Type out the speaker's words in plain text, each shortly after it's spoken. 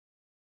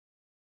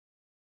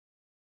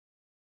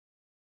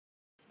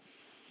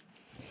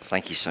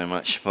Thank you so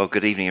much. Well,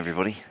 good evening,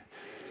 everybody.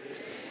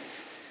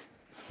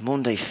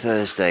 Maundy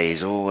Thursday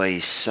is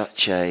always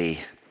such a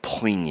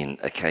poignant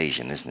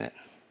occasion, isn't it?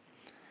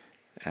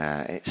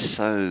 It's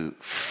so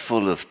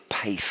full of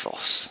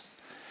pathos.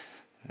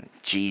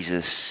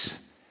 Jesus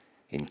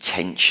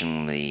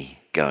intentionally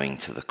going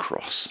to the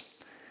cross,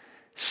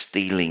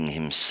 steeling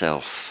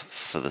himself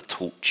for the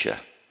torture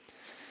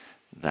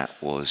that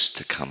was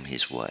to come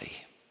his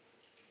way.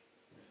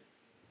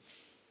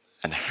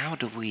 And how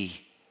do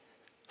we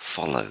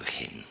follow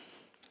him?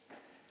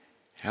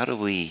 How do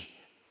we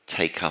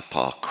take up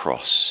our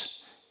cross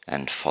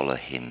and follow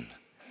him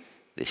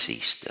this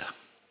Easter?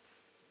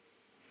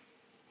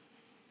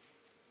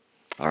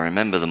 I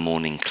remember the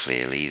morning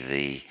clearly.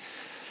 The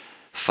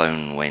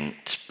phone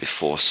went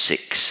before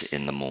 6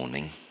 in the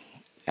morning,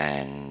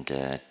 and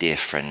dear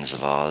friends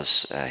of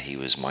ours, he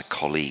was my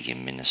colleague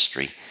in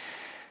ministry,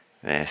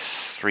 their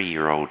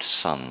 3-year-old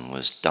son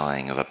was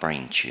dying of a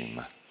brain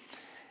tumour.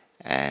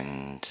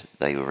 And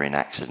they were in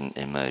accident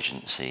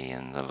emergency,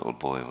 and the little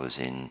boy was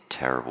in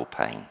terrible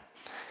pain.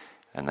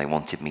 And they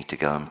wanted me to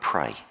go and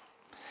pray.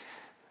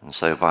 And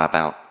so by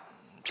about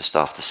just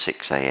after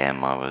 6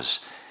 a.m. I was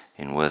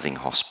in Worthing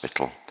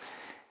Hospital,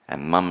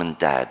 and Mum and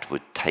Dad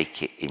would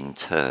take it in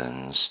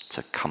turns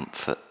to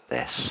comfort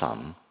their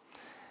son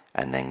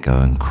and then go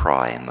and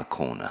cry in the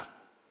corner.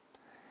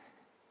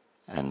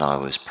 And I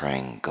was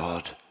praying,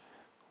 God,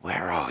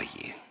 where are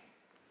you?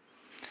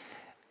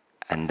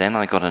 And then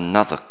I got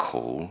another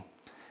call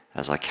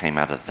as I came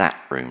out of that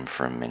room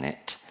for a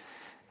minute,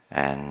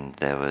 and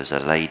there was a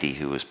lady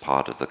who was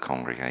part of the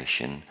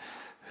congregation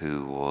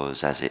who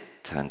was, as it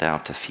turned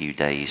out, a few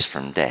days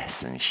from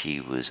death, and she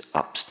was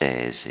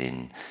upstairs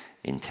in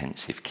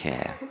intensive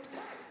care.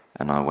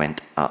 And I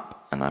went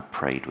up and I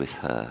prayed with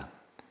her.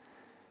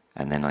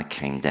 And then I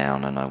came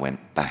down and I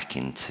went back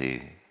into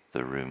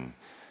the room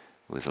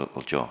with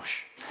little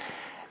Josh.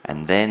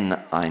 And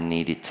then I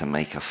needed to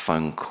make a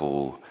phone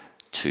call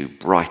to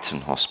Brighton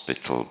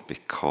Hospital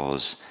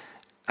because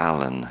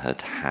Alan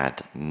had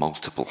had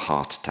multiple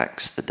heart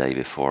attacks the day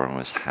before and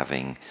was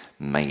having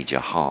major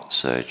heart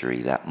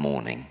surgery that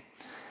morning.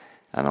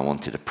 And I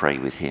wanted to pray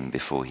with him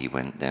before he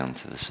went down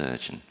to the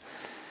surgeon.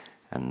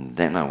 And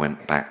then I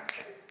went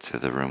back to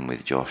the room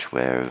with Josh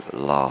where at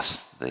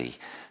last the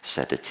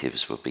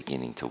sedatives were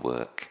beginning to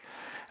work.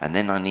 And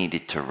then I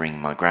needed to ring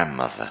my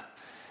grandmother,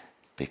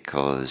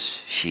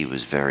 because she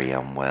was very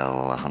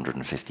unwell,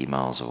 150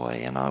 miles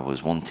away, and I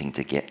was wanting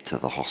to get to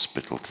the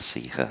hospital to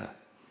see her.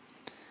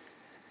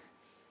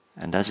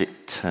 And as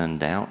it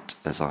turned out,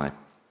 as I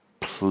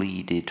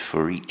pleaded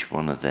for each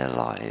one of their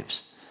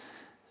lives,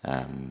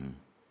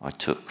 I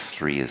took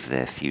 3 of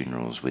their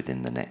funerals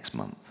within the next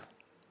month.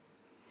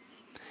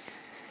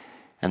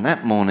 And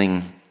that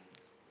morning,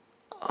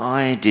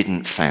 I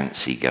didn't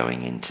fancy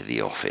going into the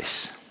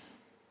office.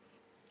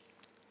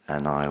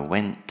 And I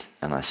went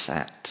and I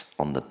sat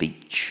on the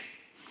beach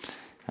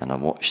and I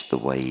watched the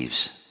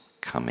waves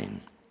come in.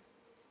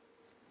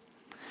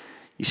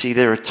 You see,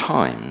 there are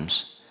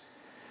times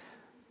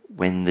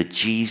when the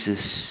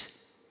Jesus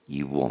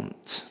you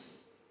want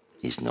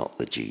is not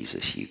the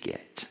Jesus you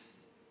get.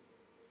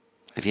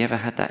 Have you ever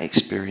had that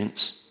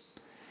experience?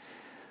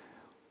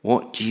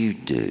 What do you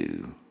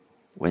do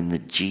when the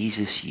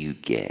Jesus you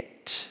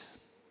get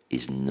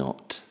is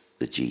not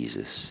the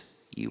Jesus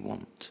you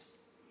want?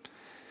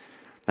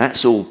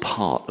 That's all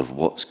part of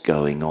what's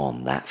going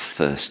on that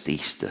first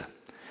Easter.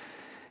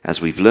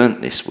 As we've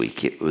learnt this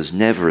week, it was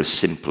never as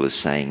simple as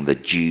saying the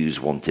Jews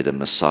wanted a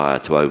Messiah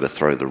to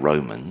overthrow the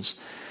Romans.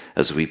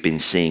 As we've been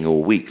seeing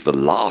all week, the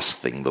last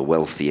thing the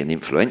wealthy and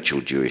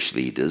influential Jewish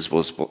leaders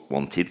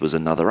wanted was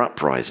another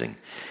uprising.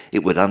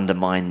 It would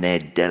undermine their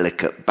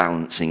delicate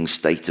balancing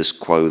status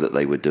quo that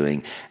they were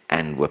doing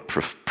and were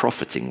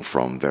profiting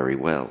from very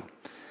well.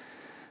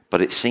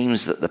 But it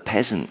seems that the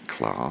peasant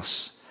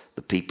class,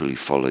 the people who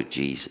followed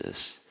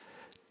Jesus,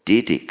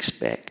 did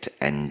expect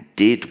and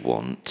did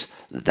want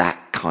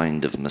that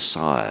kind of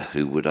Messiah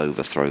who would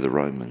overthrow the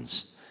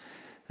Romans.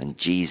 And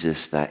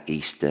Jesus that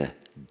Easter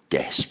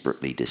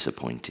desperately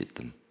disappointed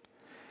them.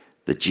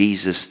 The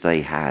Jesus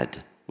they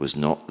had was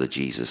not the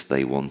Jesus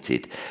they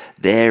wanted.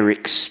 Their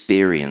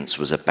experience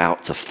was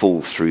about to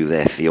fall through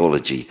their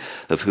theology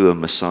of who a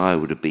Messiah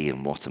would be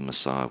and what a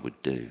Messiah would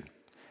do.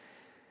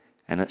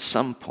 And at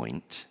some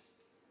point,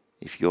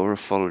 if you're a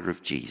follower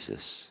of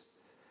Jesus,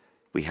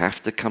 we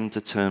have to come to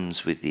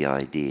terms with the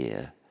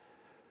idea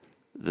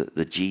that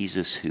the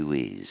Jesus who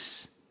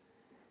is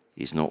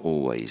not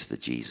always the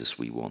Jesus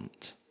we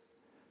want.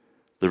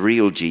 The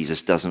real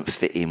Jesus doesn't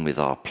fit in with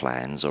our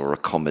plans or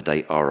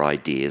accommodate our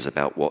ideas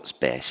about what's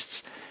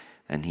best,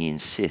 and he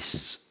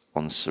insists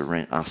on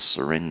us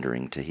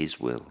surrendering to his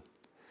will.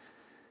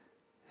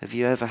 Have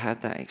you ever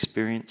had that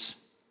experience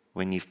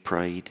when you've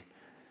prayed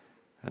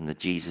and the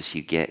Jesus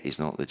you get is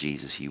not the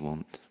Jesus you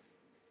want?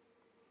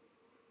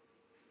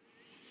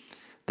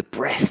 The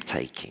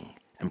breathtaking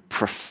and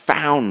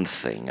profound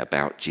thing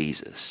about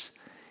Jesus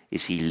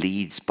is he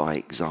leads by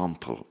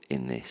example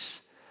in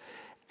this.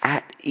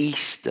 At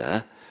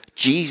Easter,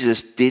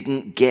 Jesus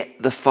didn't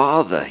get the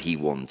Father he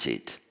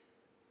wanted.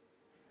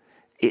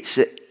 It's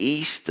at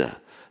Easter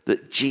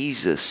that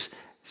Jesus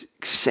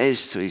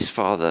says to his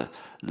Father,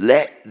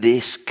 let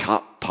this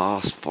cup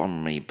pass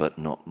from me, but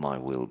not my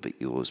will, but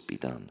yours be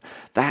done.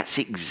 That's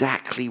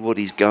exactly what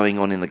is going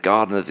on in the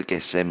Garden of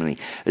Gethsemane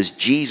as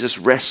Jesus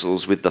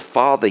wrestles with the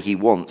Father he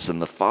wants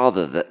and the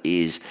Father that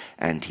is,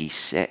 and he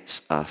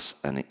sets us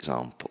an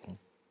example.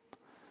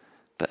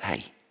 But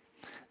hey,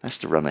 that's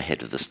to run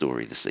ahead of the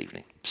story this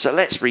evening. So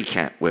let's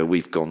recap where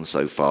we've gone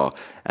so far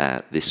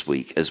this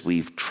week as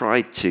we've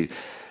tried to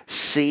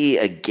see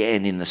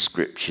again in the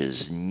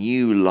scriptures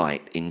new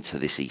light into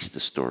this Easter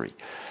story.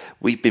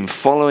 We've been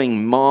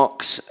following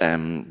Mark's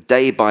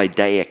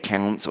day-by-day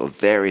account of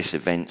various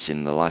events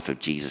in the life of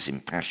Jesus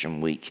in Passion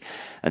Week.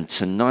 And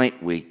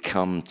tonight we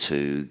come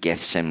to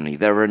Gethsemane.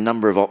 There are a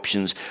number of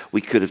options.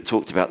 We could have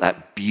talked about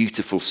that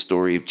beautiful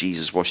story of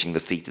Jesus washing the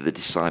feet of the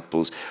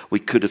disciples. We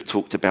could have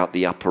talked about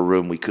the upper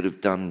room. We could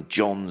have done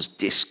John's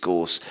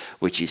discourse,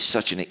 which is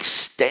such an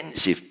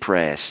extensive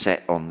prayer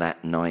set on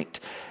that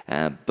night.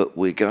 But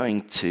we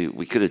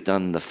could have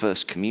done the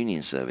first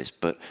communion service,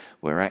 but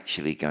we're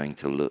actually going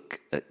to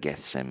look at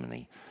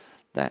Gethsemane,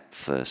 that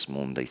first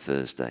Maundy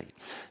Thursday.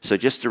 So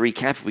just to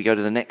recap, if we go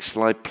to the next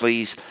slide,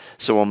 please.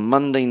 So on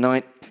Monday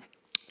night,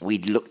 we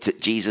looked at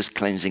Jesus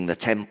cleansing the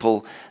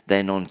temple.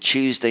 Then on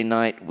Tuesday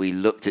night, we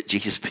looked at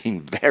Jesus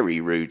being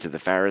very rude to the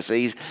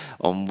Pharisees.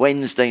 On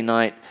Wednesday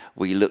night,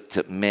 we looked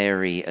at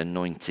Mary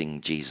anointing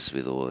Jesus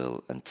with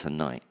oil. And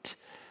tonight,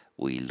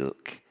 we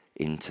look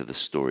into the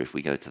story. If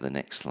we go to the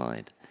next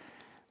slide,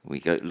 we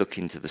look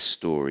into the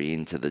story,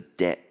 into the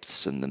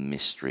depths and the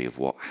mystery of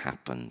what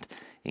happened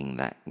in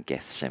that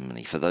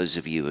Gethsemane. For those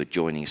of you who are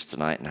joining us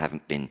tonight and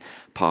haven't been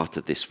part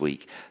of this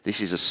week, this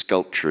is a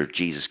sculpture of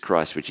Jesus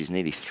Christ, which is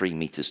nearly 3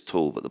 meters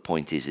tall, but the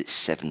point is it's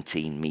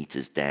 17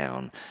 meters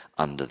down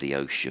under the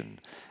ocean,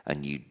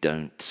 and you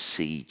don't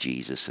see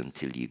Jesus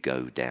until you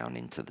go down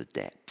into the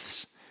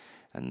depths.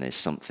 And there's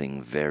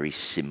something very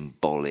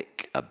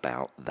symbolic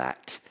about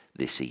that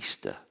this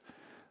Easter.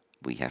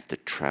 We have to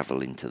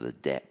travel into the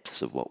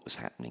depths of what was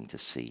happening to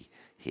see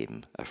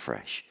him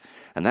afresh.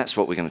 And that's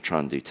what we're going to try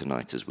and do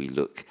tonight as we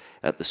look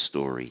at the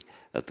story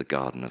of the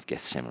Garden of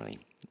Gethsemane.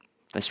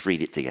 Let's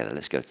read it together.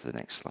 Let's go to the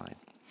next slide.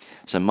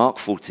 So Mark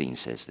 14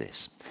 says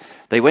this.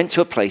 They went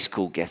to a place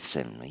called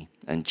Gethsemane,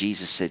 and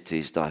Jesus said to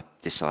his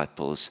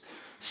disciples,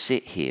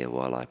 sit here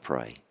while I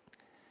pray.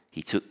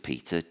 He took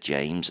Peter,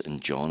 James,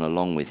 and John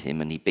along with him,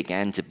 and he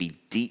began to be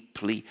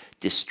deeply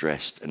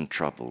distressed and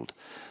troubled.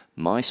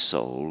 My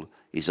soul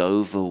is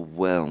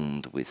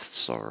overwhelmed with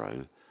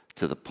sorrow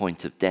to the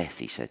point of death,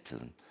 he said to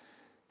them.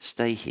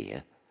 Stay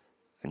here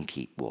and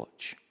keep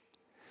watch.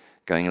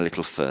 Going a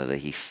little further,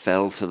 he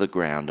fell to the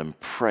ground and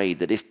prayed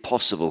that if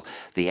possible,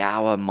 the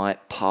hour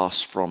might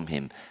pass from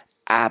him.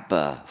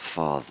 Abba,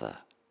 Father,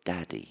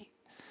 Daddy,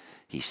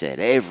 he said,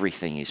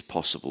 everything is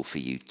possible for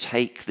you.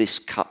 Take this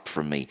cup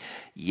from me,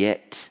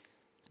 yet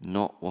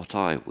not what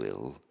I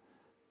will,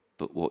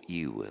 but what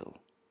you will.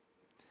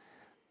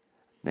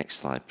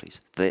 Next slide,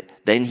 please.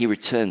 Then he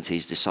returned to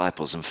his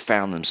disciples and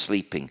found them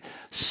sleeping.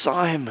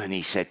 Simon,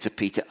 he said to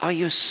Peter, are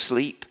you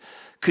asleep?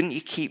 Couldn't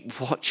you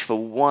keep watch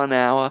for 1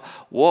 hour?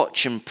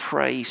 Watch and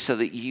pray so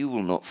that you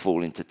will not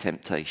fall into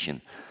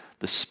temptation.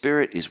 The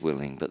spirit is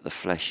willing, but the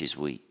flesh is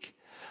weak.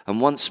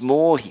 And once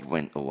more he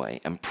went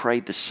away and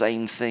prayed the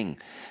same thing.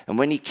 And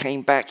when he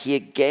came back, he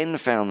again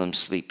found them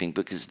sleeping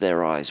because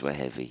their eyes were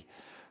heavy.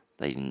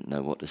 They didn't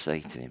know what to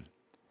say to him.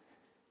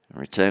 And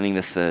returning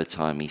the third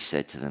time, he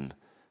said to them,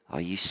 are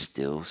you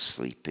still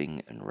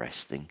sleeping and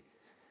resting?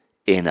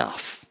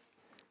 Enough.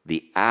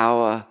 The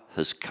hour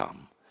has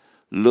come.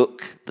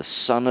 Look, the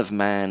Son of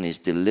Man is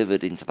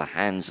delivered into the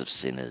hands of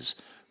sinners.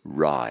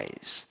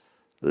 Rise,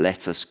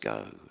 let us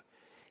go.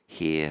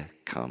 Here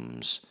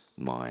comes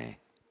my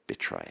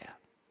betrayer.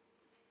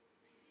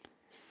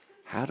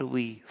 How do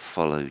we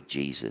follow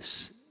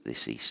Jesus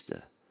this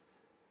Easter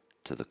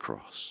to the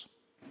cross?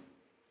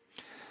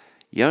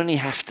 You only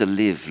have to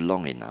live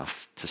long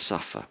enough to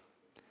suffer.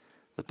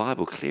 The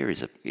Bible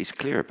is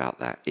clear about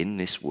that. In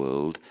this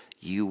world,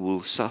 you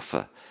will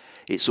suffer.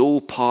 It's all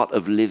part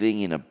of living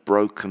in a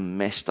broken,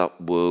 messed up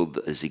world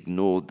that has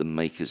ignored the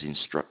Maker's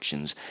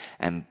instructions.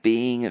 And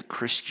being a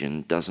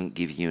Christian doesn't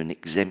give you an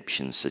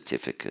exemption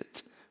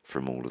certificate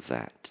from all of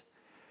that.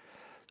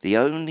 The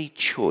only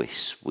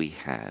choice we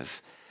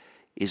have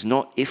is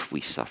not if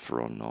we suffer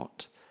or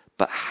not,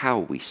 but how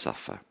we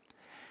suffer.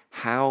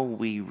 How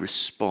we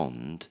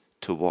respond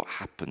to what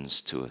happens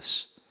to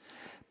us.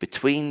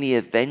 Between the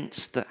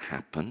events that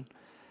happen,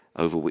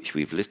 over which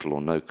we've little or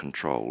no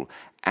control,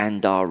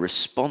 and our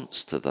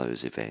response to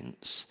those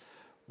events,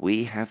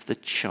 we have the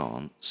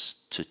chance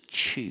to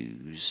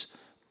choose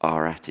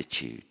our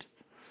attitude.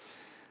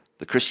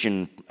 The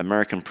Christian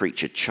American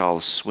preacher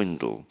Charles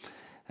Swindoll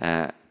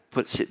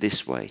puts it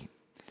this way: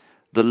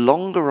 the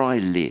longer I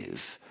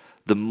live,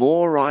 the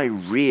more I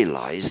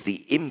realize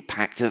the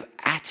impact of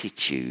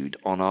attitude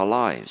on our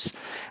lives.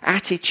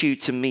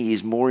 Attitude to me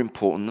is more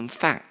important than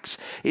facts.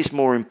 It's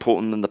more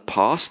important than the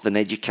past, than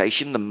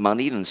education, than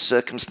money, than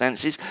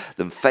circumstances,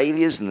 than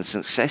failures, than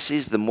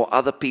successes, than what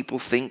other people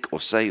think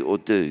or say or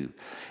do.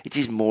 It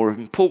is more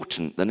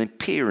important than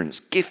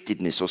appearance,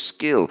 giftedness, or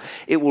skill.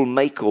 It will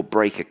make or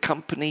break a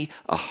company,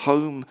 a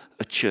home,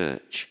 a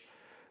church.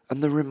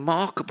 And the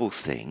remarkable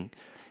thing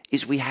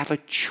is we have a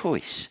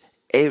choice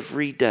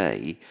every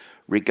day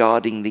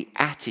regarding the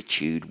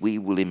attitude we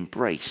will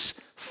embrace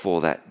for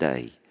that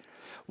day.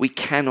 We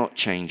cannot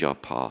change our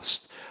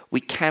past. We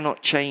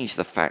cannot change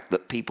the fact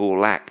that people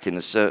will act in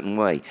a certain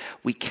way.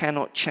 We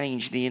cannot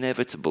change the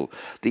inevitable.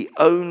 The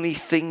only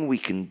thing we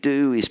can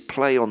do is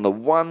play on the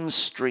one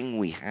string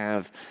we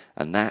have,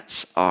 and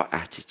that's our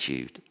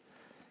attitude.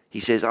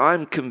 He says,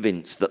 I'm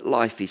convinced that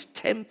life is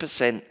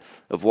 10%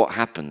 of what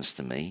happens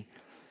to me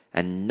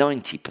and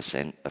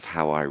 90% of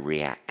how I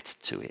react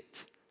to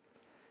it.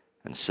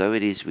 And so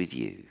it is with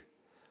you.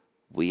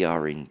 We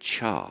are in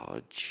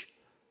charge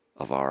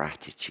of our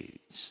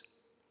attitudes.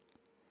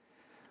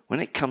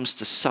 When it comes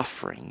to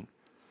suffering,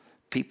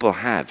 people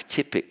have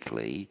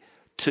typically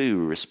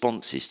two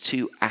responses,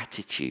 two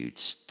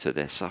attitudes to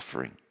their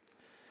suffering.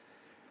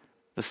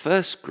 The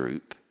first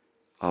group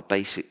are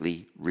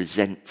basically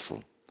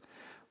resentful.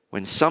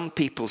 When some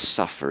people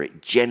suffer,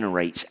 it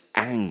generates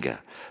anger.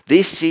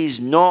 This is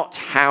not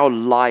how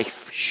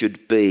life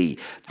should be.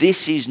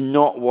 This is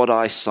not what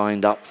I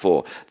signed up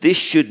for. This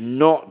should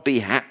not be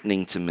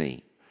happening to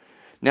me.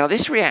 Now,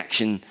 this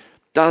reaction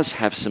does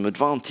have some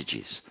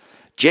advantages.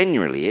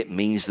 Generally, it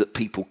means that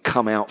people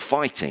come out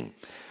fighting.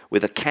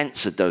 With a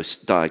cancer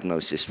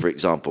diagnosis, for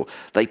example,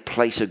 they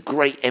place a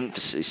great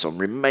emphasis on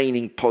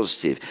remaining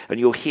positive,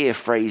 and you'll hear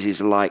phrases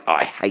like,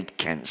 I hate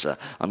cancer,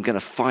 I'm going to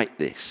fight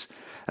this.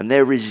 And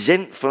their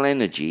resentful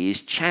energy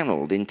is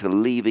channeled into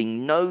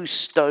leaving no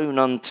stone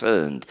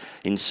unturned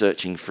in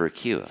searching for a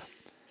cure.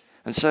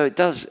 And so it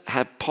does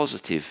have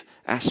positive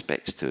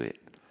aspects to it,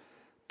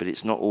 but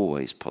it's not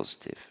always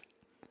positive.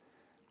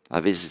 I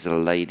visited a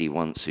lady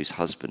once whose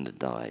husband had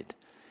died,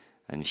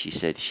 and she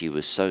said she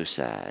was so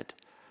sad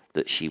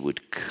that she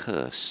would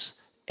curse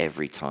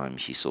every time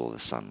she saw the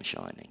sun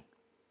shining.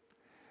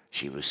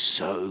 She was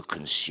so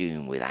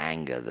consumed with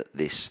anger that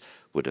this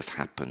would have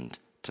happened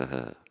to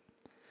her.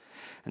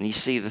 And you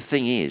see, the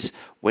thing is,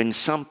 when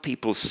some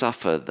people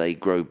suffer, they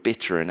grow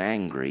bitter and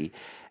angry,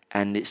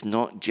 and it's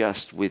not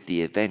just with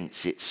the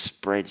events, it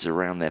spreads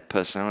around their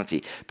personality.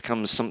 It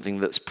becomes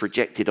something that's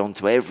projected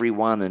onto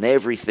everyone and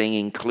everything,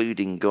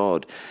 including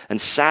God.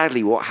 And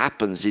sadly, what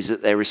happens is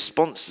that their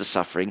response to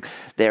suffering,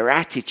 their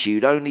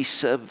attitude only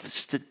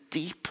serves to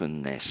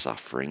deepen their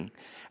suffering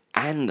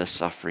and the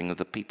suffering of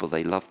the people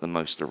they love the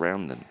most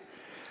around them.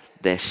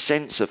 Their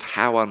sense of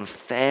how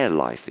unfair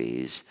life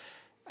is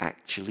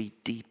actually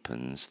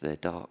deepens their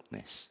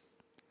darkness.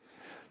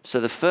 So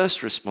the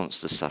first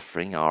response to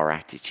suffering, our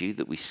attitude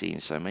that we see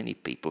in so many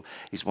people,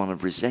 is one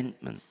of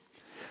resentment.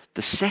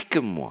 The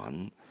second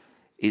one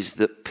is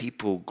that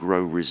people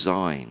grow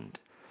resigned.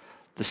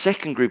 The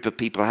second group of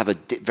people have a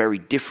very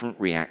different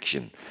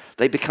reaction.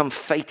 They become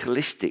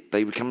fatalistic,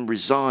 they become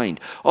resigned.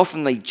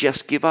 Often they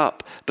just give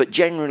up, but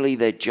generally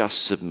they're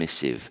just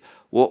submissive.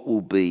 What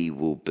will be,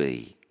 will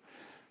be.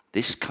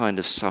 This kind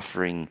of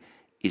suffering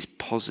is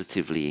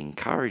positively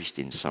encouraged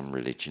in some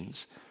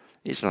religions.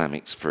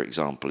 Islamic, for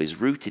example,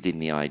 is rooted in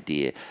the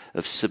idea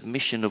of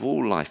submission of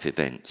all life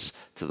events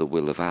to the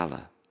will of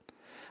Allah.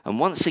 And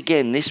once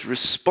again, this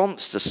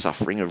response to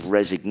suffering of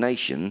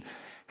resignation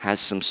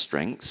has some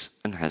strengths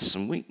and has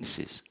some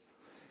weaknesses.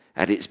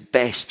 At its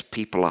best,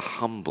 people are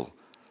humble.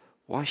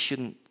 Why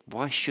shouldn't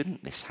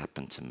this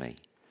happen to me?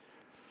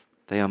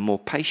 They are more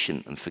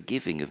patient and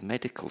forgiving of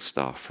medical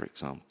staff, for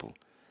example.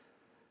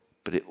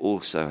 But it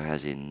also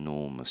has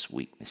enormous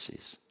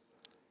weaknesses.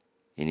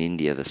 In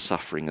India, the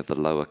suffering of the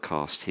lower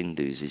caste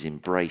Hindus is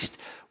embraced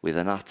with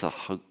an utter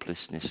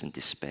hopelessness and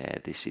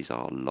despair. This is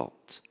our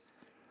lot.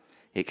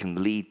 It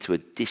can lead to a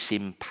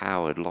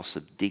disempowered loss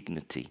of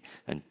dignity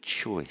and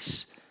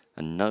choice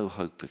and no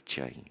hope of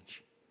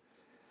change.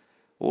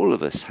 All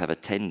of us have a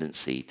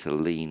tendency to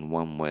lean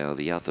one way or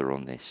the other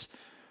on this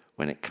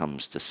when it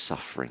comes to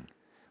suffering,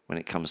 when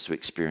it comes to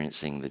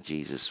experiencing the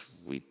Jesus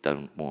we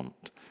don't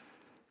want.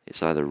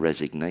 It's either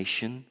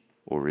resignation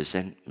or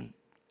resentment.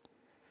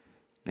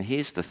 Now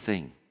here's the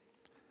thing.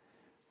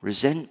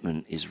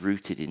 Resentment is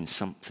rooted in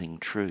something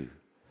true.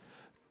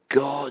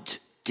 God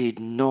did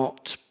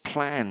not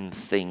plan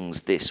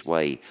things this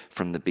way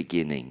from the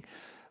beginning.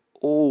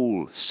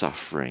 All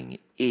suffering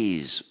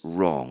is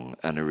wrong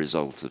and a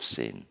result of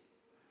sin.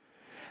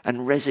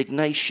 And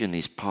resignation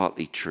is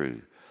partly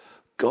true.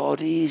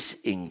 God is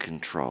in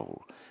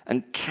control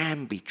and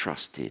can be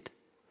trusted.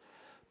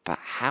 But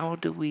how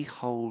do we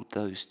hold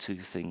those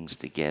two things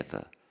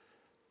together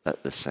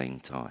at the same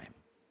time?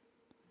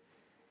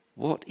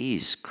 What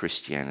is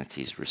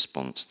Christianity's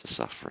response to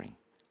suffering?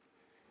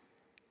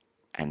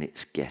 And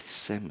it's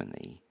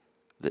Gethsemane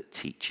that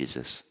teaches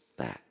us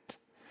that.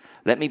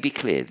 Let me be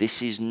clear.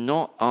 This is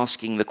not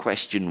asking the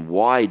question,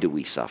 why do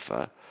we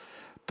suffer?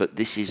 But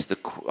this is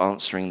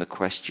answering the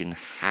question,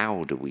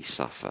 how do we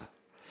suffer?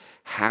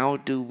 How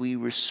do we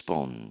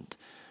respond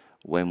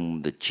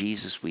when the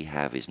Jesus we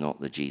have is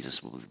not the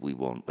Jesus we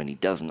want, when he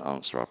doesn't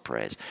answer our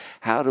prayers?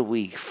 How do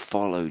we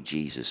follow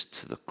Jesus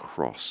to the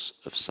cross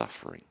of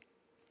suffering?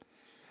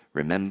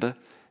 Remember,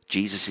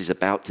 Jesus is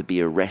about to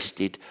be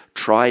arrested,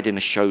 tried in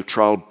a show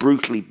trial,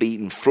 brutally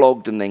beaten,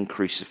 flogged, and then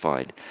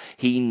crucified.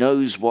 He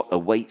knows what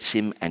awaits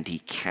him, and he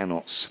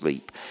cannot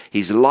sleep.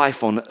 His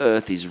life on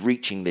earth is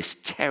reaching this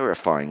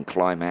terrifying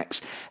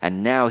climax,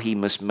 and now he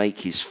must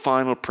make his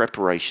final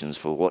preparations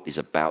for what is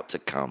about to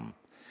come.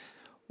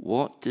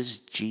 What does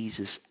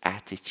Jesus'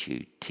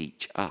 attitude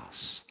teach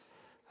us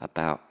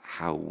about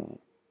how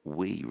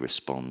we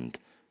respond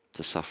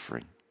to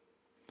suffering?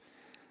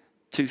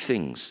 Two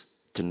things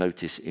to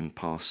notice in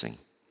passing.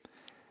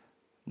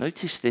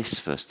 Notice this,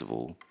 first of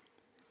all.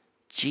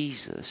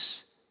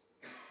 Jesus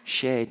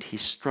shared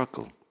his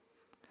struggle.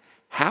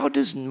 How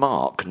does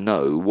Mark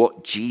know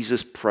what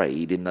Jesus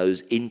prayed in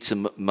those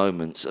intimate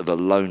moments of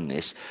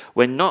aloneness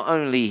when not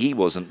only he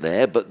wasn't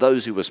there, but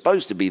those who were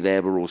supposed to be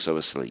there were also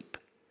asleep?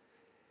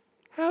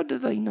 How do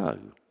they know?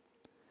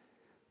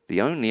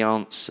 The only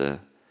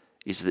answer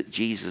is that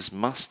Jesus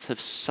must have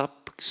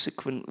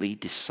subsequently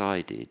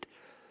decided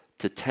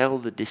to tell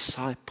the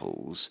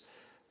disciples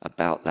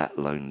about that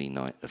lonely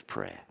night of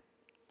prayer.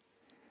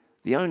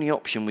 The only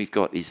option we've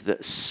got is that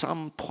at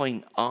some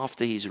point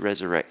after his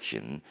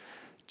resurrection,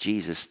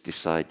 Jesus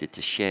decided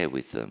to share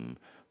with them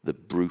the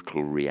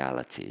brutal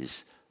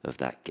realities of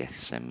that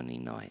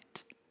Gethsemane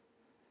night.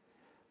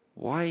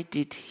 Why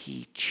did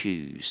he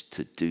choose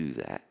to do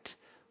that?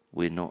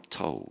 We're not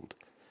told.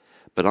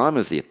 But I'm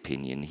of the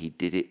opinion he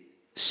did it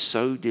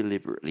so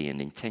deliberately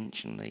and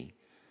intentionally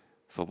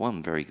for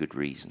one very good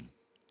reason.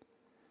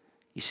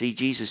 You see,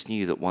 Jesus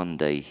knew that one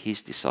day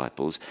his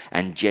disciples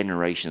and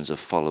generations of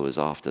followers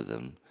after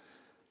them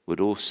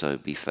would also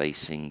be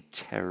facing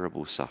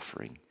terrible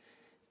suffering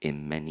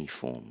in many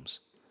forms.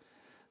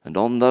 And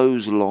on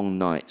those long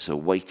nights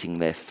awaiting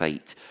their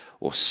fate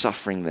or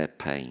suffering their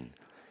pain,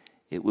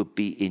 it would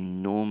be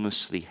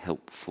enormously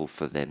helpful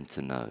for them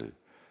to know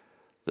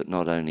that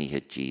not only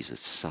had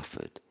Jesus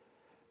suffered,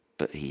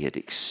 but he had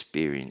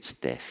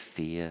experienced their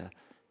fear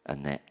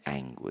and their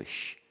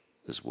anguish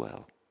as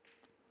well.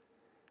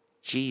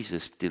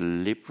 Jesus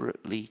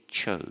deliberately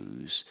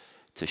chose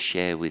to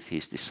share with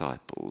his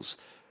disciples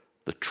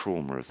the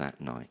trauma of that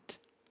night.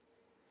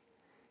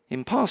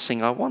 In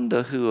passing, I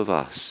wonder who of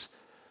us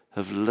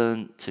have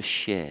learnt to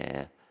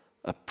share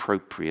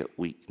appropriate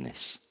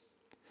weakness.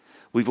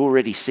 We've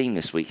already seen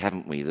this week,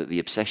 haven't we, that the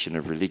obsession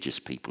of religious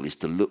people is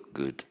to look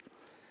good.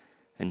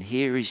 And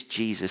here is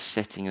Jesus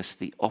setting us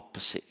the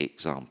opposite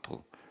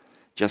example,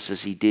 just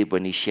as he did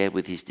when he shared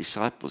with his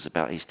disciples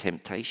about his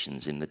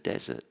temptations in the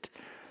desert.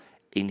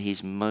 In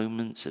his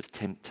moments of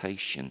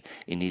temptation,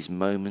 in his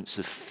moments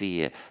of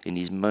fear, in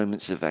his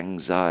moments of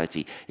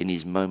anxiety, in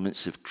his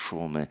moments of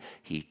trauma,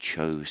 he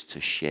chose to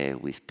share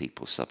with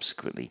people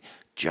subsequently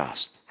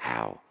just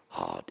how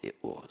hard it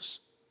was.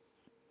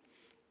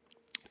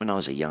 When I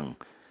was a young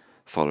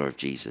follower of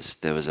Jesus,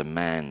 there was a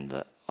man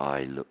that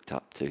I looked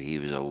up to. He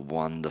was a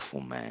wonderful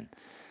man,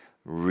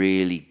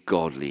 really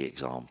godly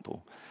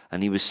example.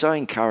 And he was so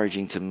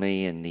encouraging to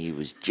me, and he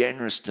was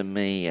generous to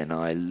me, and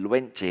I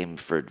went to him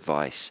for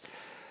advice.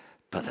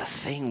 But the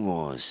thing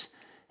was,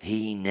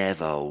 he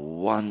never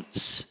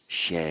once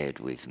shared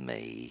with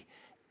me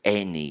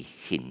any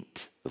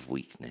hint of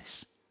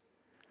weakness.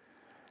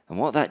 And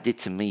what that did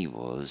to me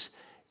was,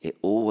 it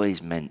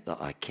always meant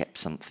that I kept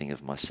something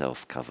of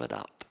myself covered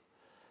up,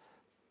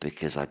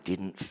 because I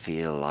didn't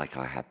feel like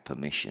I had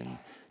permission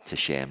to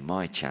share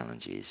my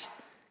challenges,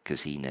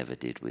 because he never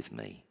did with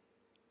me.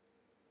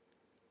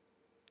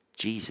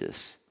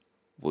 Jesus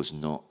was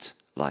not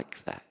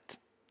like that.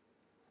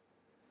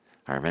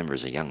 I remember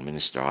as a young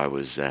minister, I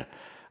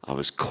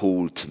was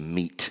called to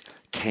meet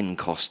Ken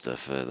Costa.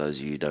 For those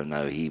of you who don't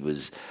know, he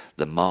was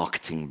the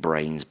marketing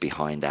brains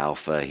behind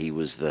Alpha. He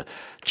was the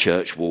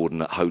church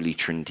warden at Holy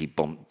Trinity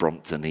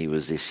Brompton. He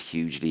was this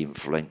hugely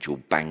influential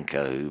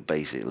banker who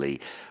basically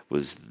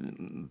was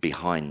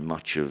behind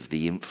much of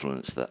the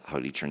influence that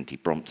Holy Trinity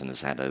Brompton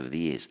has had over the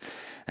years.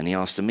 And he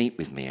asked to meet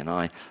with me, and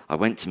I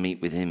went to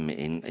meet with him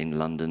in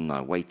London.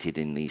 I waited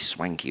in the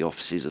swanky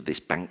offices of this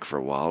bank for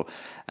a while,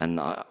 and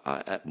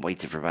I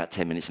waited for about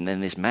 10 minutes, and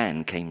then this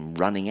man came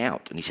running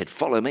out, and he said,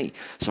 "Follow me."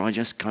 So I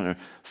just kind of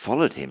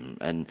followed him,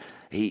 and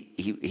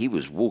he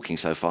was walking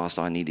so fast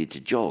I needed to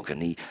jog,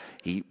 and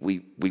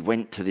we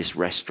went to this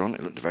restaurant.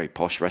 It looked a very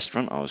posh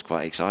restaurant. I was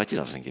quite excited.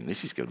 I was thinking,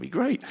 this is going to be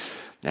great.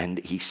 And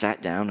he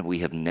sat down. We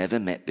have never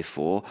met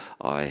before.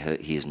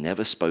 He has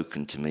never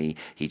spoken to me.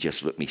 He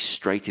just looked me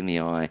straight in the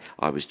eye.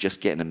 I was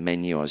just getting a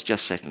menu. I was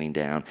just settling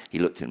down. He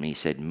looked at me. He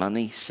said,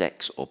 "Money,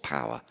 sex, or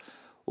power?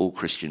 All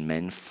Christian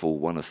men fall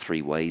one of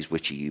three ways.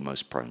 Which are you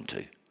most prone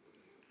to?"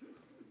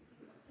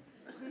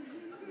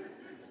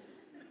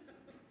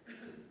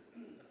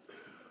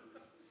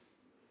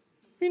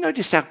 You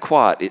noticed how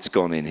quiet it's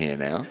gone in here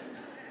now?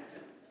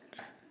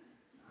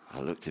 I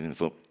looked at him and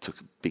thought, took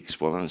a big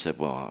swallow and said,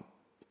 well,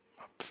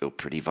 I feel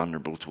pretty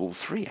vulnerable to all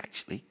three,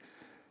 actually.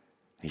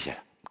 He said,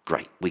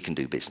 great, we can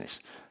do business.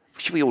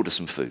 Should we order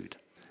some food?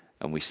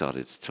 And we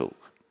started to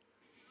talk.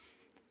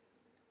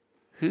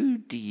 Who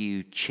do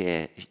you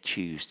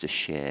choose to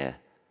share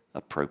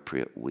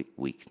appropriate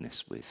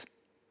weakness with?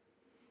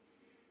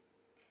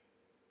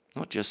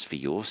 Not just for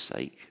your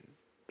sake,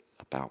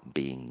 about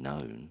being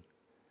known,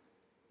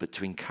 but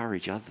to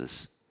encourage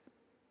others.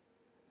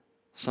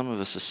 Some of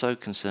us are so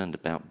concerned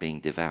about being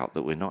devout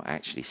that we're not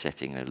actually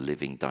setting a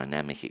living,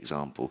 dynamic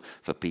example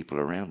for people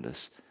around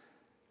us.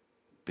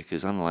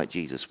 Because unlike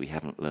Jesus, we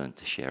haven't learned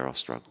to share our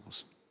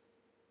struggles.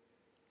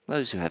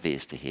 Those who have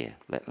ears to hear,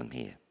 let them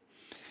hear.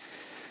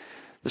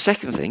 The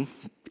second thing,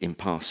 in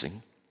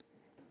passing,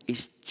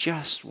 is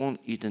just want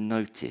you to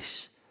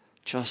notice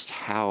just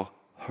how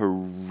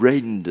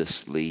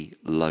horrendously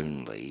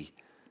lonely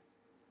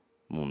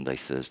Maundy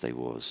Thursday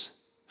was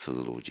for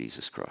the Lord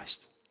Jesus Christ.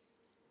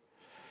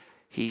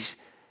 He's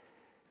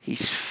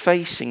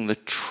facing the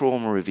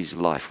trauma of his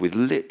life with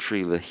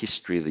literally the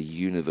history of the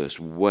universe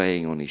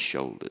weighing on his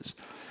shoulders.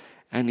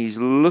 And he's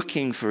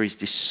looking for his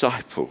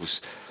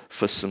disciples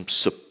for some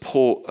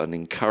support and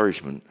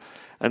encouragement.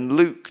 And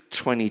Luke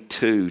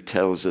 22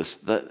 tells us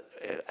that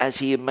as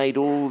he had made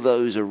all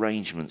those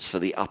arrangements for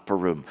the upper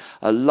room,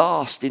 a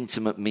last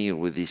intimate meal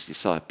with his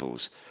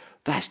disciples,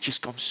 that's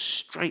just gone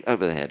straight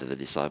over the head of the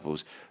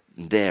disciples.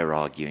 They're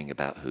arguing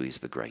about who is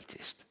the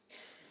greatest.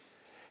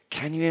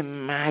 Can you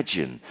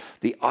imagine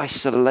the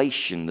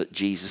isolation that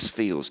Jesus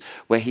feels,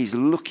 where he's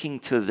looking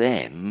to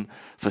them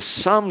for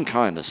some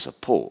kind of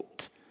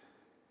support,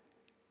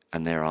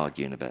 and they're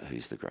arguing about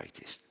who's the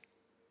greatest?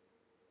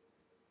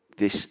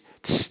 This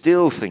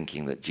still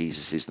thinking that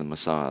Jesus is the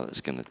Messiah that's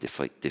going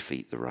to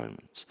defeat the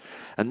Romans.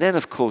 And then,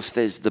 of course,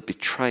 there's the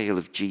betrayal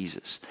of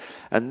Jesus.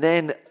 And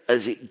then,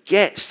 as it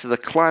gets to the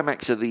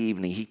climax of the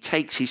evening, he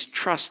takes his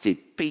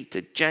trusted Peter,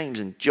 James,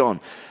 and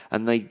John,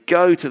 and they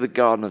go to the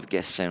Garden of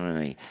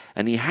Gethsemane,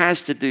 and he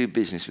has to do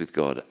business with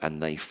God,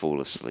 and they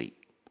fall asleep.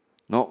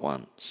 Not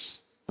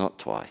once, not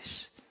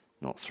twice,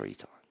 not 3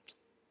 times.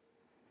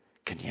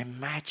 Can you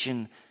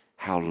imagine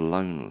how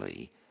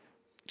lonely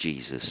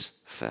Jesus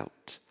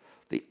felt?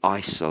 The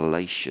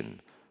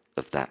isolation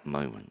of that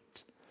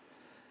moment.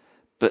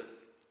 But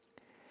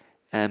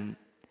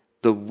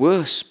the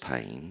worst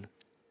pain,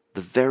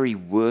 the very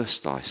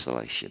worst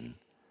isolation,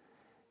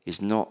 is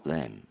not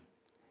them.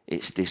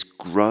 It's this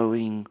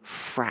growing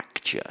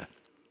fracture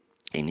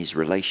in his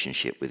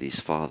relationship with his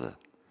Father.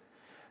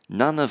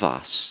 None of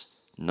us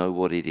know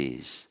what it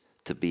is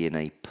to be in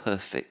a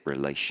perfect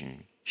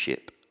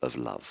relationship of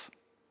love.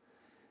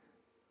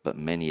 But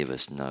many of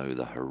us know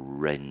the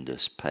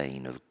horrendous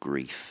pain of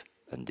grief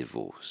and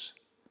divorce.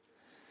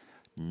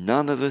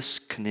 None of us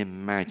can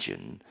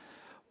imagine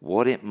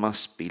what it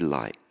must be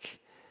like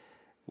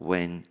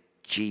when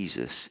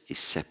Jesus is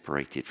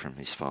separated from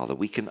his Father.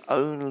 We can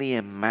only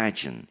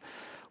imagine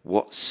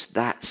what's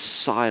that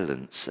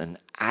silence and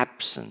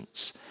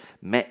absence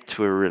meant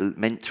to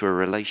a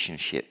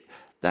relationship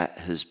that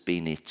has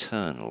been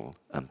eternal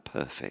and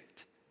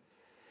perfect.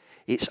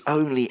 It's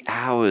only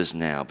hours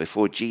now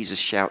before Jesus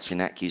shouts in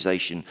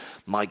accusation,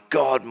 my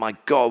God,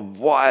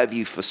 why have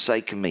you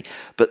forsaken me?"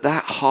 But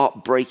that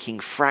heartbreaking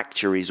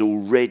fracture is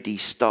already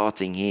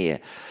starting here.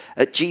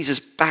 At Jesus'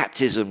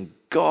 baptism,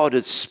 God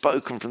had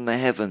spoken from the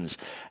heavens.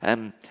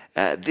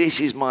 This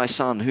is my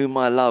Son, whom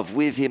I love.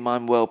 With him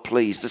I'm well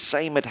pleased. The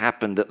same had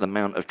happened at the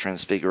Mount of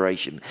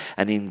Transfiguration.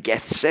 And in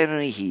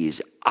Gethsemane, he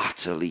is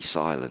utterly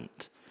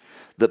silent.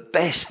 The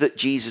best that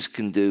Jesus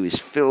can do is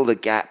fill the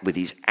gap with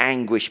his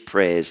anguished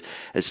prayers,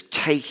 as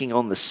taking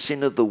on the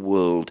sin of the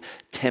world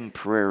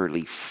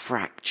temporarily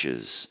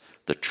fractures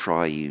the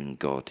triune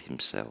God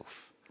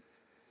himself.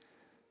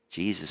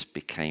 Jesus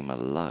became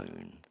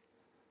alone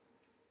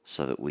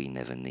so that we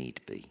never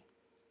need be.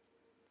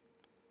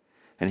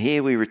 And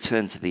here we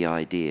return to the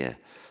idea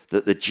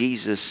that the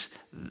Jesus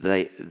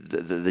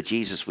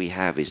we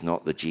have is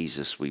not the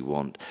Jesus we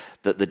want.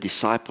 That the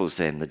disciples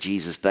then, the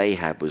Jesus they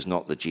had, was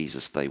not the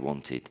Jesus they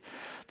wanted.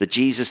 The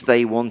Jesus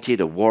they wanted,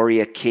 a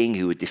warrior king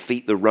who would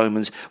defeat the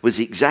Romans, was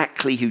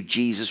exactly who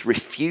Jesus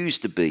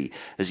refused to be,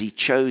 as he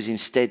chose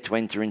instead to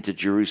enter into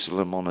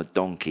Jerusalem on a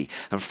donkey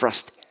and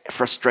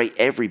frustrate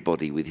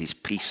everybody with his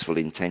peaceful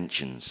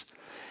intentions.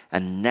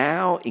 And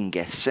now in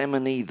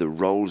Gethsemane, the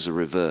roles are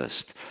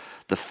reversed.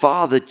 The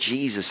Father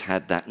Jesus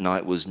had that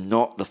night was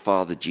not the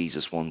Father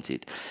Jesus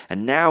wanted.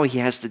 And now he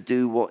has to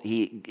do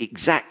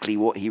exactly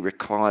what he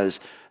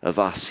requires of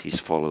us, his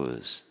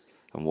followers.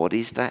 And what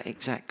is that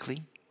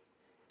exactly?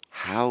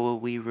 How are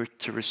we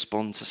to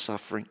respond to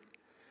suffering?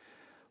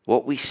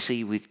 What we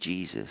see with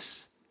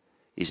Jesus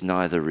is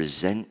neither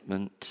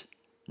resentment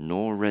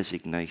nor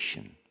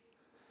resignation.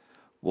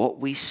 What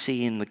we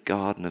see in the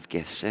Garden of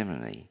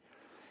Gethsemane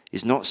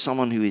is not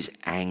someone who is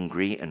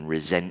angry and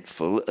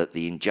resentful at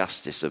the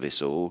injustice of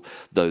us all,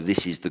 though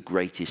this is the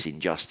greatest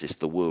injustice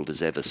the world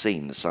has ever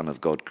seen, the Son of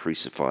God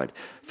crucified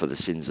for the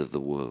sins of the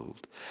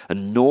world.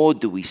 And nor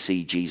do we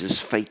see Jesus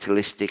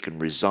fatalistic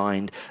and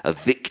resigned, a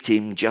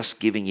victim just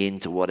giving in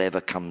to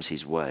whatever comes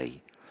his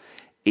way.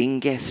 In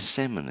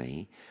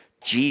Gethsemane,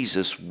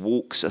 Jesus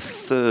walks a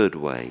third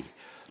way,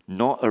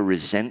 not a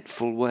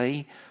resentful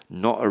way,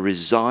 not a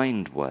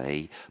resigned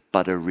way,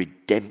 but a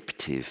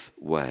redemptive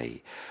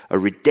way. A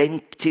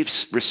redemptive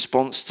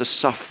response to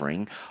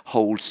suffering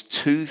holds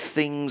two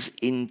things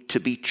in to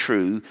be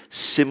true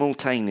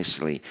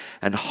simultaneously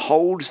and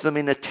holds them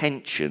in a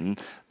tension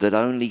that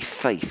only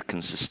faith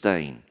can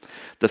sustain.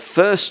 The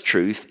first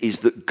truth is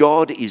that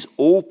God is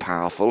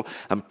all-powerful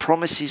and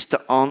promises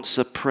to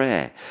answer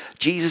prayer.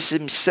 Jesus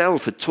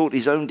himself had taught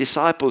his own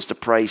disciples to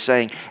pray,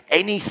 saying,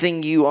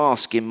 anything you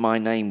ask in my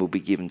name will be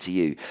given to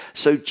you.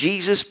 So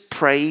Jesus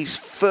prays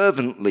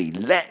fervently,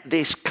 let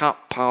this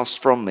cup pass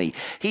from me.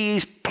 He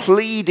is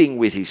pleading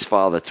with his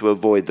Father to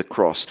avoid the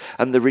cross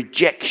and the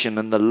rejection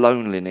and the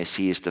loneliness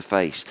he is to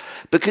face.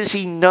 Because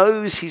he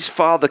knows his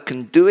Father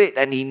can do it,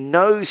 and he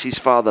knows his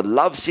Father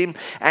loves him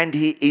and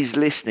he is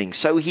listening.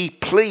 So he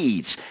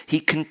pleads, he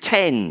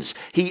contends,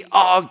 he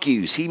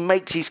argues, he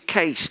makes his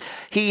case.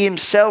 He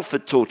himself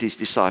had taught his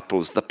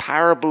disciples the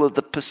parable of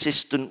the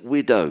persistent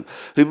widow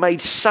who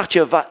made such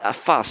a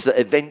fuss that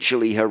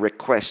eventually her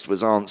request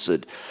was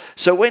answered.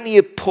 So when he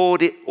had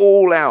poured it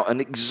all out and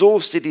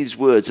exhausted his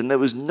words and there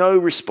was no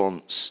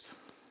response,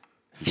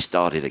 he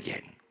started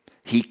again.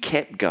 He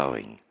kept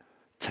going.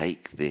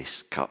 Take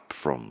this cup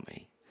from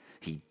me.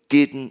 He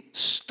didn't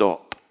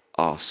stop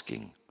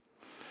asking.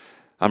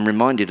 I'm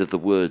reminded of the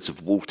words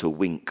of Walter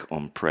Wink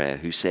on prayer,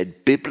 who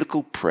said,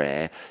 biblical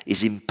prayer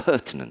is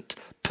impertinent,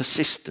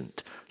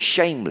 persistent,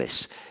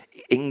 shameless,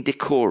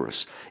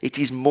 indecorous. It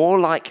is more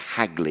like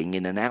haggling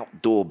in an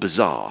outdoor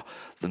bazaar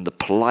than the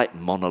polite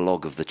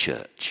monologue of the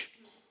church.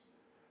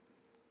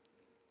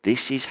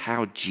 This is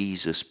how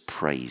Jesus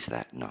prays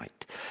that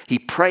night. He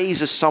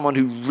prays as someone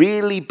who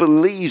really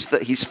believes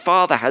that his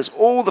Father has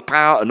all the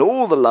power and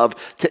all the love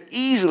to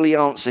easily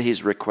answer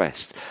his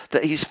request,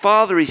 that his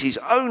Father is his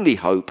only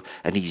hope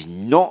and he's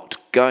not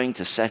going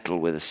to settle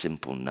with a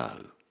simple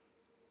no.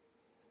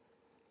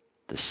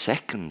 The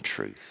second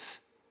truth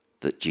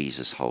that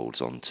Jesus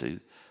holds on to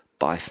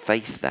by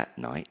faith that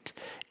night,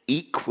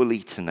 equally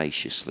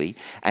tenaciously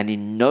and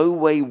in no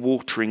way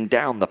watering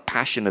down the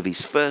passion of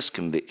his first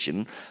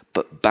conviction,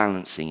 but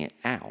balancing it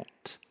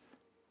out,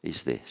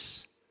 is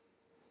this.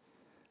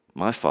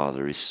 My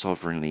Father is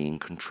sovereignly in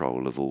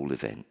control of all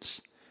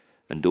events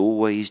and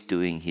always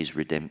doing his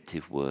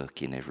redemptive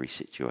work in every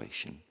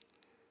situation.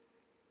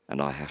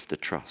 And I have to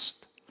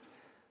trust.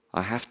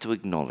 I have to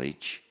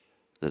acknowledge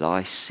that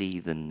I see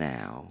the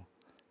now,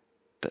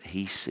 but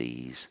he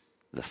sees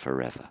the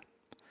forever.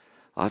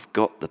 I've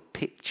got the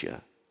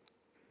picture,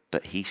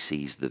 but he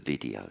sees the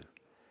video.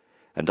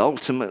 And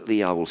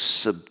ultimately, I will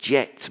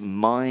subject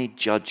my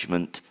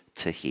judgment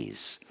to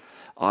his.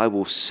 I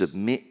will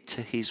submit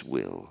to his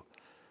will.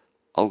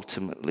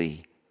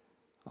 Ultimately,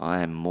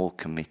 I am more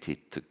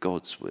committed to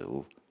God's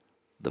will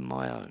than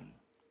my own.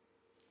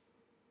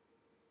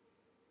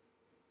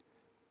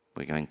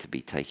 We're going to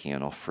be taking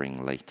an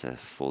offering later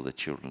for the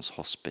Children's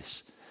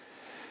Hospice.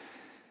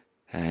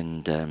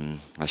 And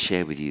I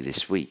share with you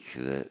this week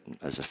that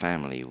as a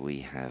family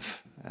we have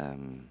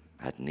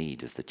had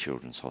need of the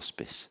Children's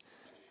Hospice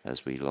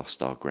as we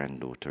lost our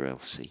granddaughter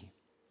Elsie.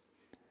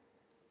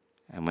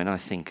 And when I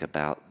think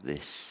about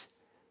this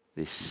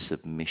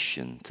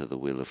submission to the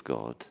will of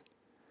God,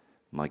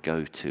 my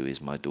go-to is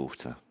my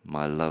daughter,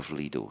 my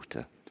lovely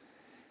daughter,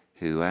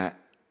 who at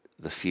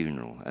the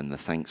funeral and the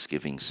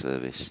Thanksgiving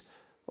service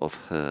of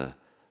her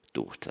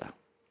daughter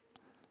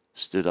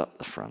stood up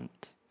the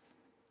front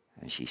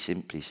and she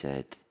simply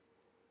said,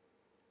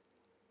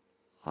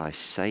 I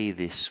say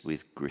this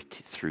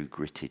through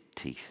gritted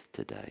teeth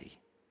today,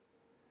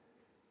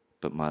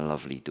 but my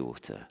lovely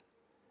daughter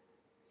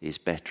is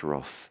better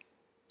off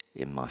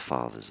in my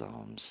Father's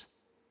arms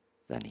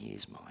than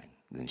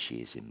she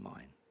is in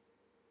mine.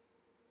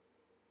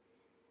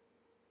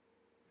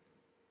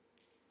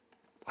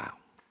 Wow.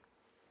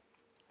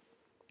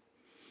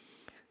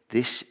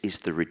 This is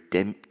the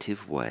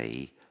redemptive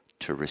way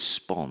to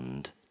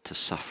respond to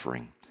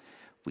suffering.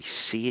 We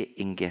see it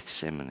in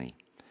Gethsemane.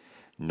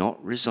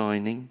 Not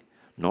resigning,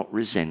 not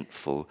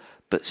resentful,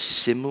 but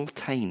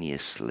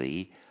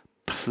simultaneously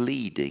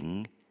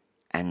pleading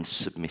and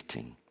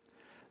submitting.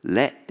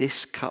 Let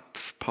this cup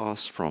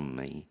pass from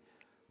me,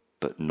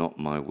 but not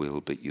my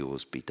will, but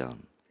yours be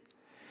done.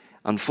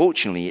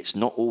 Unfortunately, it's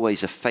not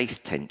always a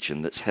faith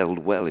tension that's held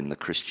well in the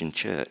Christian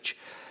church.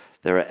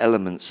 There are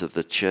elements of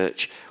the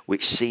church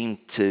which seem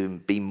to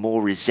be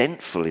more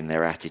resentful in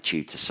their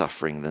attitude to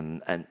suffering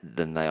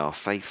than they are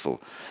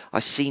faithful. I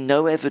see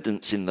no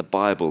evidence in the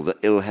Bible that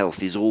ill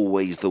health is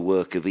always the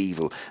work of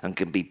evil and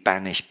can be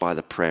banished by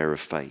the prayer of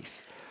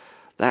faith.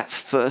 That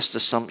first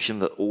assumption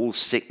that all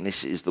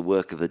sickness is the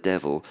work of the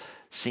devil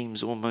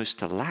seems almost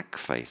to lack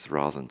faith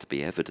rather than to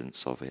be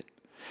evidence of it.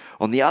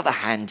 On the other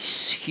hand,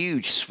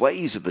 huge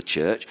swathes of the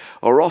church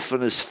are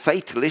often as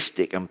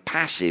fatalistic and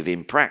passive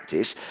in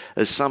practice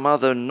as some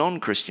other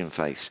non-Christian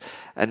faiths,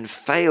 and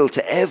fail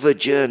to ever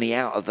journey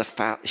out of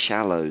the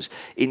shallows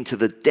into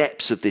the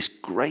depths of this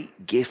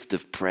great gift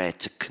of prayer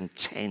to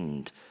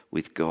contend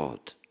with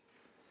God.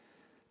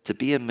 To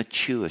be a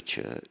mature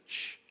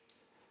church,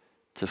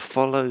 to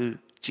follow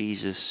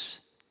Jesus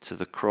to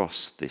the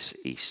cross this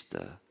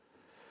Easter,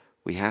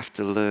 we have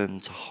to learn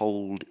to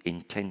hold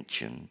in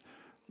tension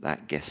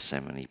that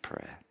Gethsemane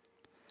prayer.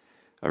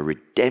 A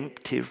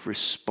redemptive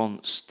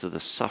response to the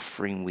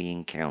suffering we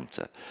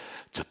encounter,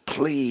 to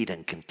plead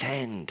and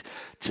contend,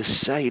 to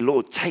say,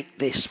 Lord, take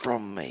this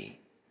from me.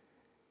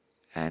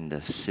 And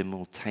a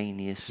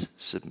simultaneous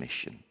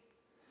submission.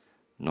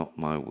 Not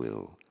my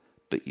will,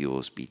 but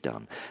yours be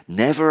done.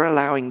 Never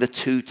allowing the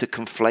two to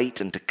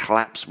conflate and to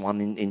collapse one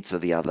into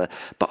the other,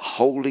 but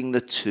holding the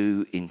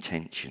two in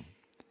tension.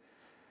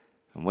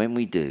 And when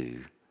we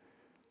do,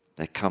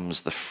 there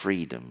comes the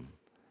freedom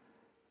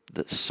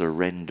that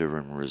surrender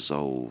and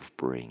resolve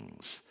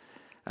brings.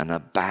 An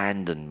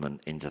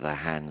abandonment into the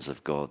hands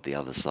of God, the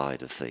other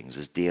side of things.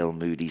 As D.L.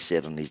 Moody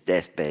said on his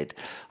deathbed,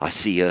 I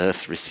see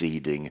earth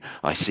receding,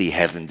 I see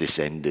heaven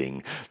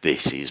descending.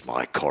 This is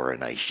my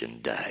coronation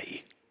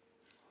day.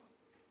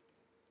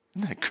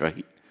 Isn't that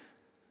great?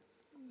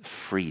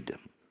 Freedom.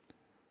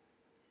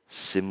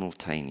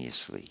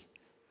 Simultaneously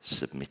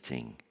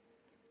submitting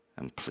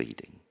and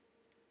pleading.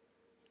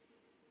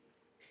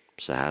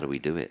 So how do we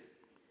do it?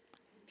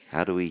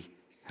 How do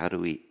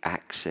we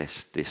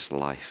access this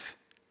life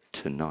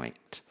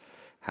tonight?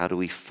 How do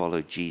we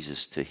follow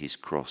Jesus to his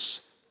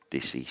cross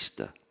this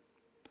Easter?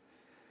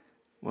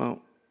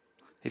 Well,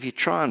 if you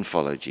try and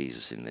follow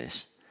Jesus in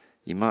this,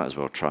 you might as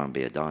well try and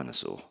be a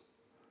dinosaur.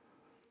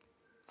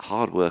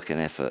 Hard work and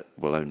effort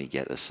will only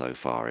get us so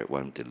far. It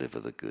won't deliver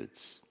the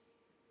goods.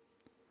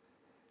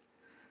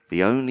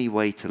 The only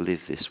way to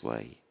live this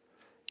way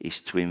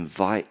is to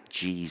invite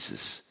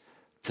Jesus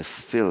to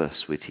fill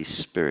us with his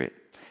Spirit,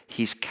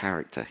 his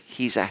character,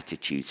 his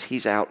attitudes,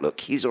 his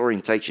outlook, his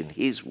orientation,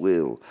 his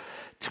will,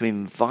 to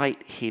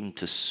invite him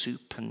to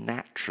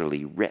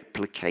supernaturally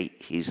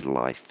replicate his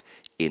life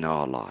in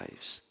our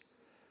lives.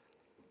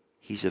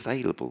 He's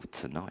available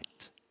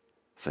tonight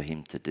for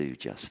him to do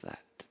just that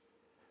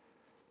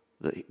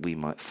we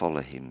might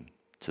follow him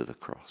to the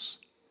cross,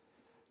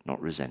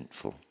 not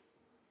resentful,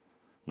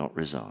 not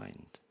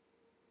resigned,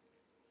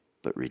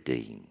 but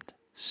redeemed,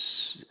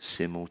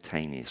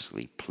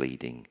 simultaneously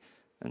pleading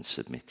and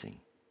submitting.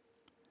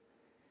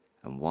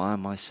 And why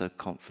am I so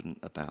confident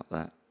about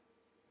that?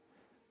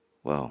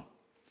 Well,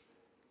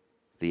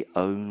 the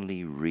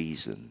only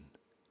reason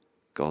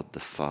God the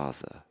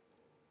Father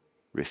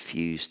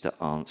refused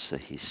to answer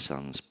his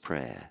Son's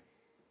prayer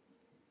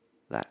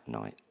that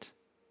night,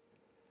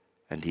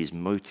 and his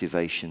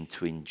motivation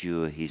to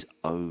endure his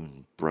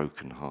own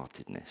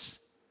brokenheartedness,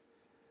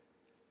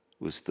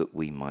 was that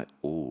we might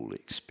all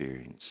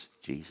experience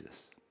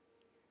Jesus.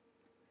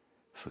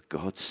 For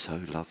God so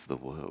loved the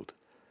world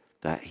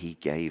that he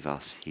gave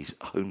us his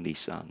only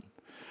Son,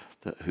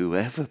 that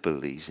whoever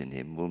believes in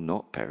him will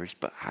not perish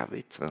but have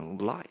eternal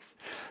life.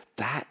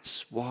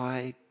 That's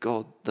why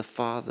God the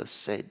Father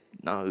said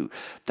no.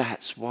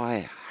 That's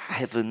why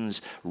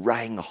heavens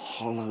rang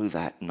hollow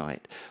that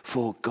night.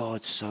 For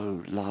God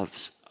so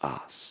loves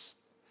us.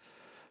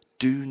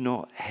 Do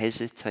not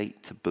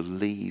hesitate to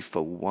believe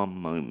for one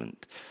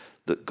moment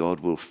that God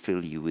will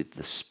fill you with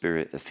the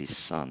Spirit of his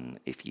Son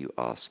if you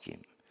ask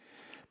him,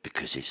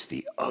 because it's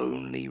the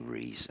only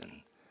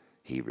reason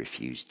he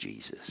refused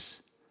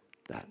Jesus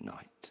that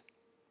night.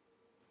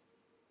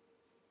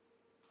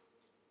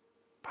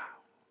 Wow.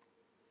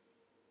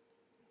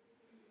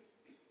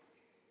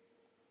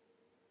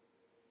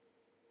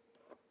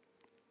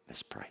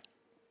 Let's pray.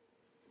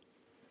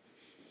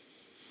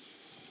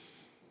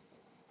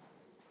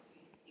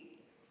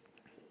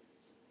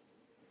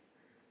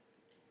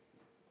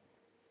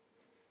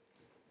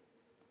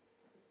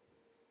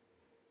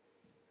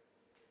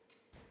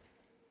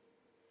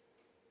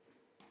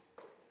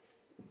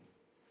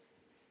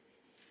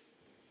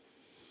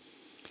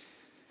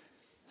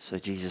 So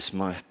Jesus,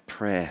 my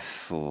prayer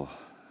for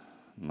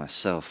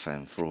myself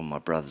and for all my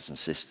brothers and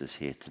sisters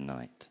here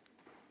tonight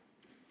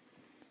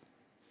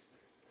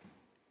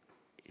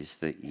is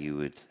that you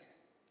would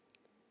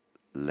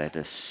let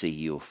us see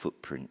your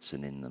footprints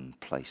and in them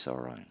place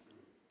our own.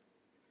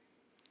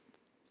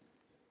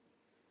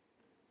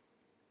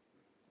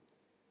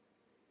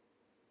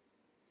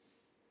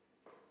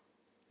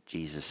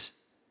 Jesus,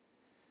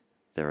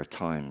 there are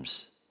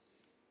times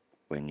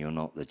when you're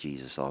not the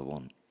Jesus I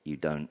want. You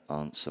don't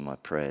answer my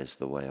prayers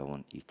the way I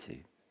want you to.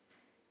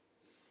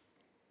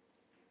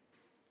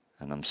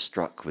 And I'm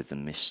struck with the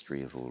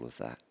mystery of all of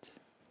that.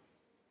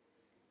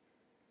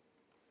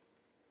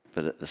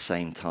 But at the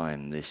same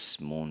time, this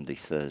Maundy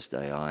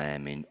Thursday, I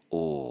am in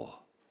awe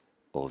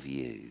of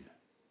you,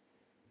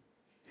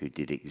 who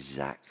did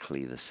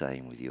exactly the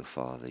same with your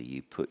Father.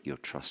 You put your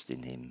trust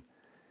in him,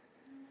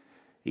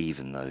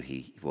 even though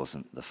he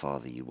wasn't the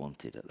Father you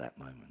wanted at that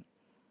moment.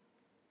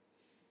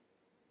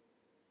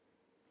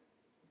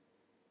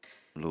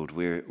 Lord,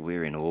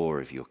 we're in awe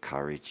of your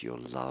courage, your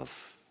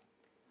love.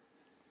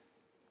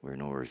 We're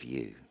in awe of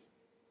you.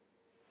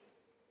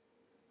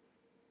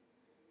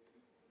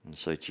 And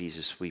so,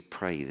 Jesus, we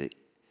pray that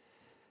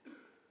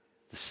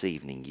this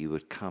evening you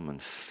would come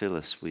and fill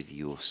us with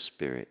your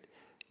Spirit,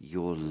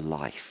 your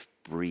life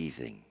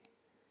breathing,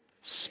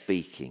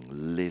 speaking,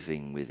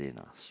 living within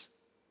us,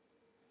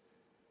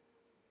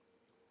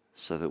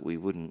 so that we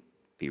wouldn't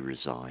be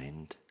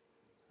resigned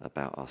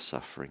about our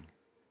suffering.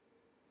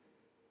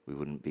 We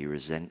wouldn't be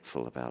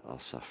resentful about our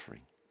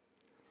suffering.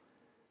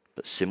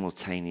 But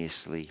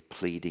simultaneously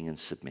pleading and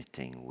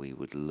submitting, we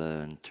would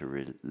learn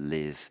to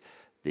live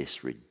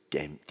this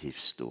redemptive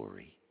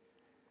story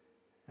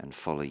and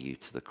follow you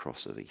to the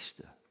cross of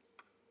Easter.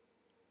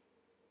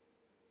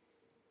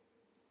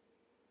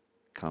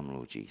 Come,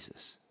 Lord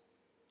Jesus.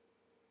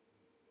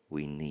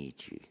 We need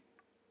you,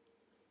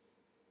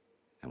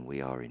 and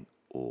we are in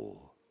awe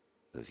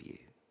of you.